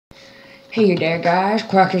Hey there guys,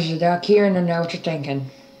 QwackersTheDuck here, and I know what you're thinking.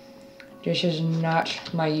 This is not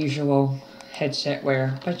my usual headset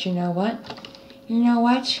wear, but you know what? You know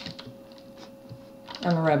what?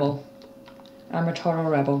 I'm a rebel. I'm a total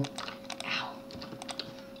rebel. Ow.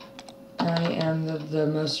 I am the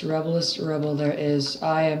most rebelest rebel there is.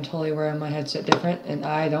 I am totally wearing my headset different, and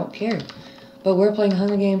I don't care. But we're playing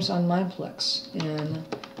Hunger Games on Mindflex, and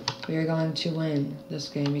we are going to win this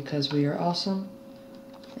game because we are awesome.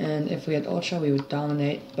 And if we had Ultra, we would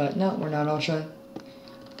dominate. But no, we're not Ultra.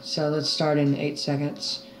 So let's start in 8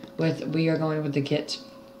 seconds. We are going with the kit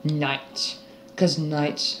Knights. Because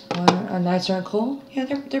Knights, Knights aren't cool? Yeah,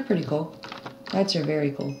 they're pretty cool. Knights are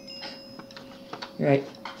very cool. Right.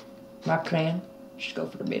 My plan, just go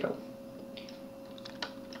for the middle.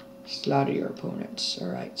 Slaughter your opponents.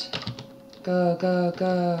 Alright. Go, go,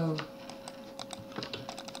 go.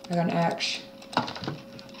 I got an axe.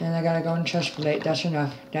 And I gotta go in chest plate. That's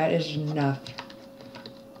enough. That is enough.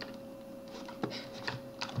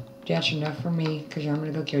 That's enough for me, because I'm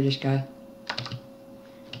gonna go kill this guy.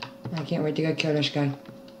 I can't wait to go kill this guy.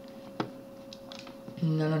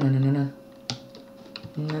 No, no, no, no, no, no.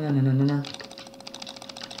 No, no, no, no, no, no.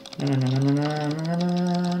 No, no, no, no, no, no, no, no,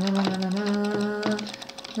 no, no,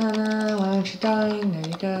 no, no, why aren't you dying? There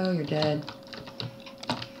you go, you're dead.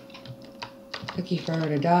 Lucky for her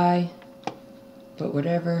to die. But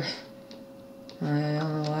whatever. I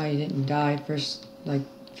don't know why he didn't die first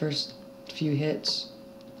few hits.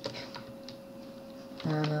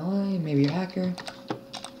 I don't know why. Maybe you're a hacker.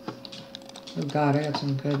 Oh god, I got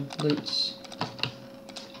some good loots.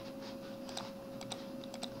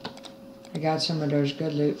 I got some of those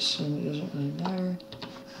good loots, and it doesn't really matter.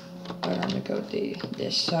 But I'm gonna go with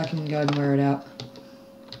this so I can go ahead and wear it out.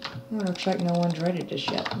 Oh, looks like no one's raided this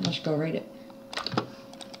yet. Let's go raid it.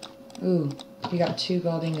 Ooh. We got 2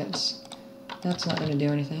 gold ingots. That's not going to do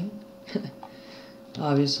anything.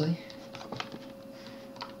 Obviously.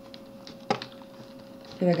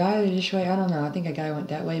 Did a guy go this way? I don't know. I think a guy went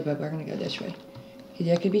that way, but we're going to go this way.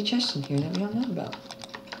 There could be chests in here that we don't know about.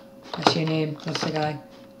 I see a name. That's the guy.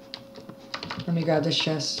 Let me grab this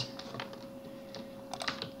chest.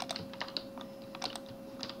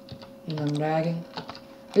 And I'm dragging.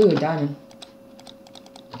 Ooh, a diamond.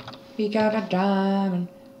 We got a diamond.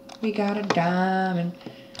 We got a diamond.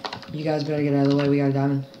 You guys better get out of the way. We got a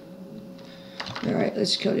diamond. Alright,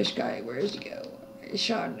 let's kill this guy. Where does he go? I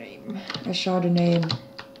saw a name. I saw the name.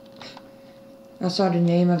 I saw the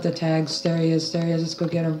name of the tags. There he is. There he is. Let's go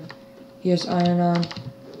get him. He has iron on.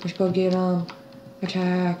 Let's go get him.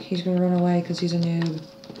 Attack. He's going to run away because he's a noob.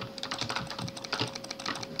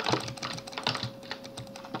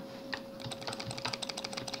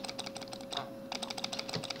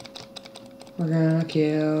 We're gonna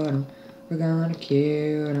kill him. We're gonna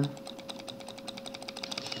kill him.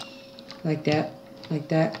 Like that. Like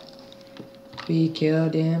that. We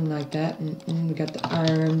killed him like that. We got the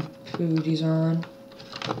iron booties on.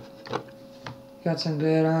 Got some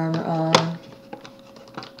good armor on.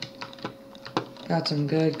 Got some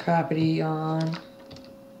good property on.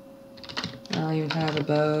 I don't even have a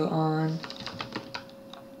bow on.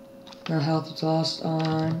 No health is lost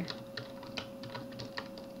on.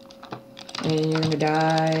 And you're gonna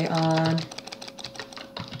die on.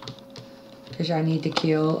 Because I need to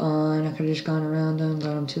kill on. I could have just gone around him, but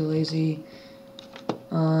I'm too lazy.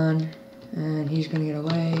 On. And he's gonna get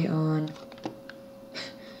away on.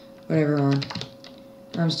 Whatever on.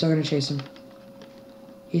 I'm still gonna chase him.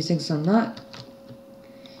 He thinks I'm not.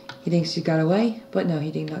 He thinks he got away, but no, he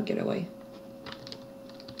did not get away.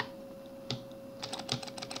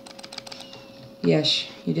 Yes,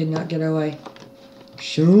 he did not get away.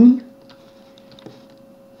 Soon?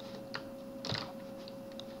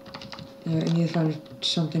 I need to find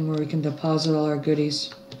something where we can deposit all our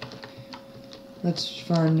goodies. Let's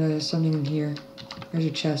find something in here. There's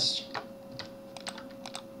a chest.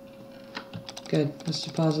 Good. Let's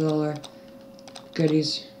deposit all our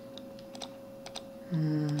goodies.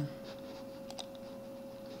 Oh,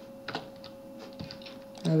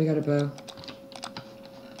 we got a bow.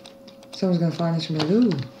 Someone's gonna find this and be like,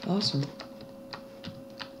 ooh, awesome.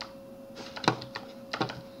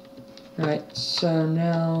 Alright, so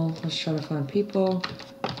now let's try to find people.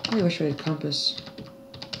 I really wish we had a compass.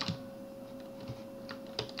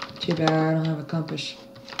 Too bad I don't have a compass.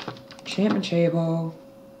 Enchantment table.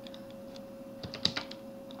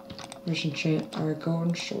 Let's enchant our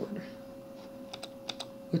golden sword.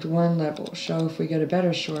 With 1 level. So if we get a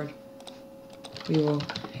better sword, we will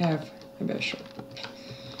have a better sword.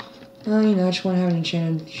 Oh, you know, I just want to have an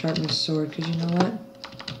enchanted sharpness sword, because you know what?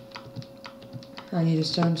 I need a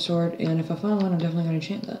stone sword, and if I find one, I'm definitely going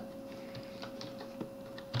to enchant that.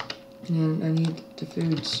 And I need the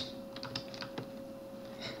foods.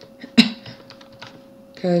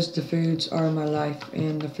 Because the foods are my life,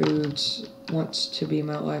 and the foods wants to be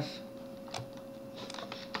my life.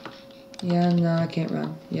 Yeah, no, I can't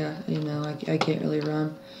run. Yeah, you know, I can't really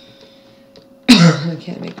run. I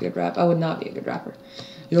can't make a good rap. I would not be a good rapper.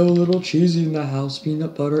 Yo, little cheesy in the house,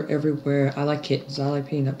 peanut butter everywhere. I like kittens, I like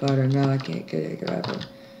peanut butter. No, I can't get a good rapper.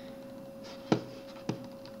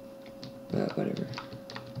 But whatever.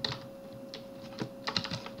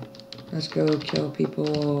 Let's go kill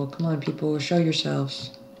people. Come on, people, show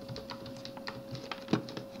yourselves.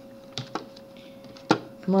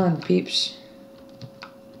 Come on, peeps.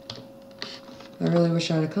 I really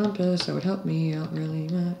wish I had a compass. That would help me out really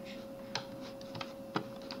much.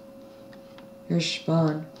 Here's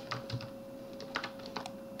spawn.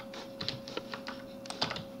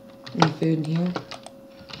 Any food in here?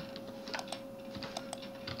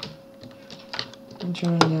 I'm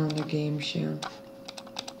turning down the game sound.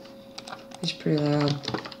 It's pretty loud.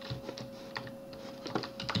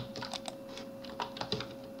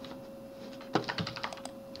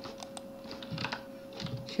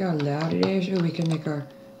 See how loud it is? Oh, we can make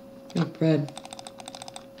bread.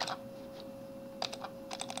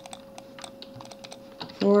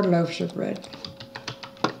 4 loaves of bread.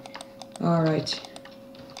 Alright.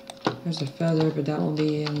 There's a feather, but that won't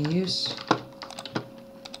be any use.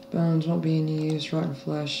 Bones won't be any use. Rotten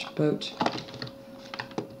flesh. Boat.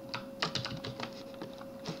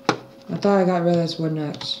 I thought I got rid of this wooden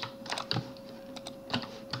axe.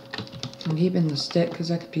 I'm keeping the stick because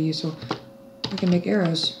that could be useful. I can make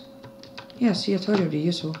arrows. Yeah, see, I told you it would be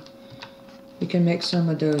useful. We can make some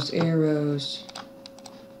of those arrows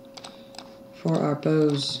for our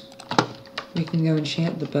bows. We can go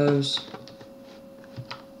enchant the bows.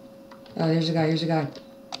 Oh, there's a guy, here's a guy.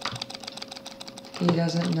 He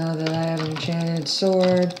doesn't know that I have an enchanted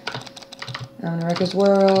sword. I'm gonna wreck his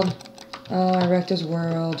world. Oh, I wrecked his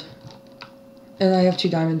world. And I have 2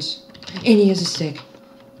 diamonds. And he has a stick.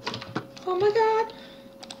 Oh my god.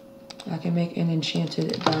 I can make an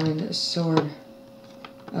enchanted diamond sword.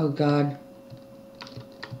 Oh god.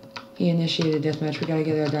 He initiated a deathmatch. We gotta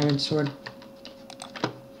get a diamond sword.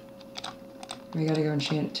 We gotta go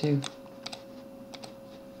enchant it too.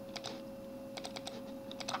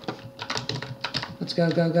 Let's go,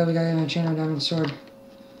 go, go. We gotta go enchant our diamond sword.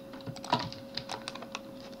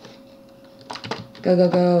 Go, go,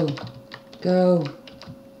 go. Go.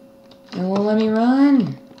 It won't let me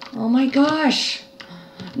run. Oh my gosh.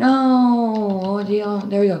 No. Oh deal.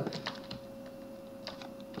 There we go.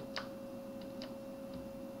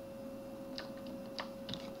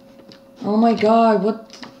 Oh my god. What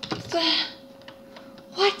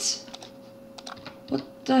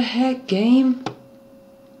the heck, game?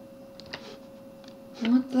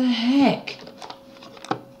 What the heck?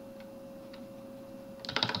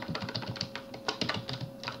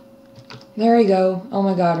 There we go. Oh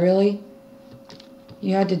my god, really?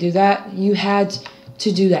 You had to do that? You had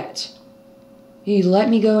to do that. You let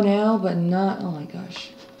me go now, but not... Oh my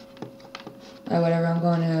gosh. Alright, whatever. I'm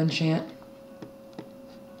going to enchant.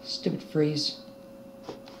 Stupid freeze.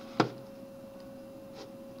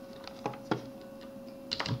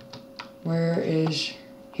 Where is...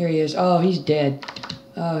 Here he is. Oh, he's dead.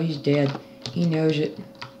 Oh, he's dead. He knows it.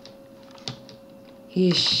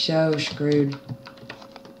 He's so screwed.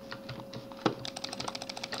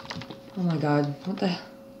 Oh my god. What the...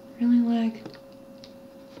 Really, lag?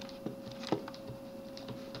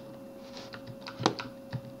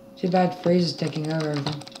 Too bad freeze is taking over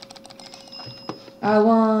everything. I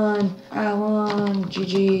won! I won!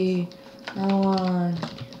 GG! I won!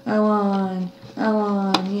 I won! I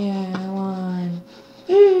won! Yeah, I won!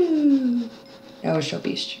 Woo! That was so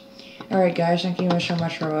beast. Alright guys, thank you so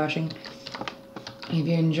much for watching. If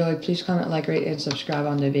you enjoyed, please comment, like, rate, and subscribe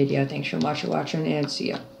on the video. Thanks so much for watching, and see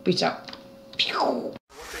ya. Peace out. What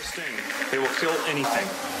they sting, they will kill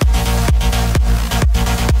anything.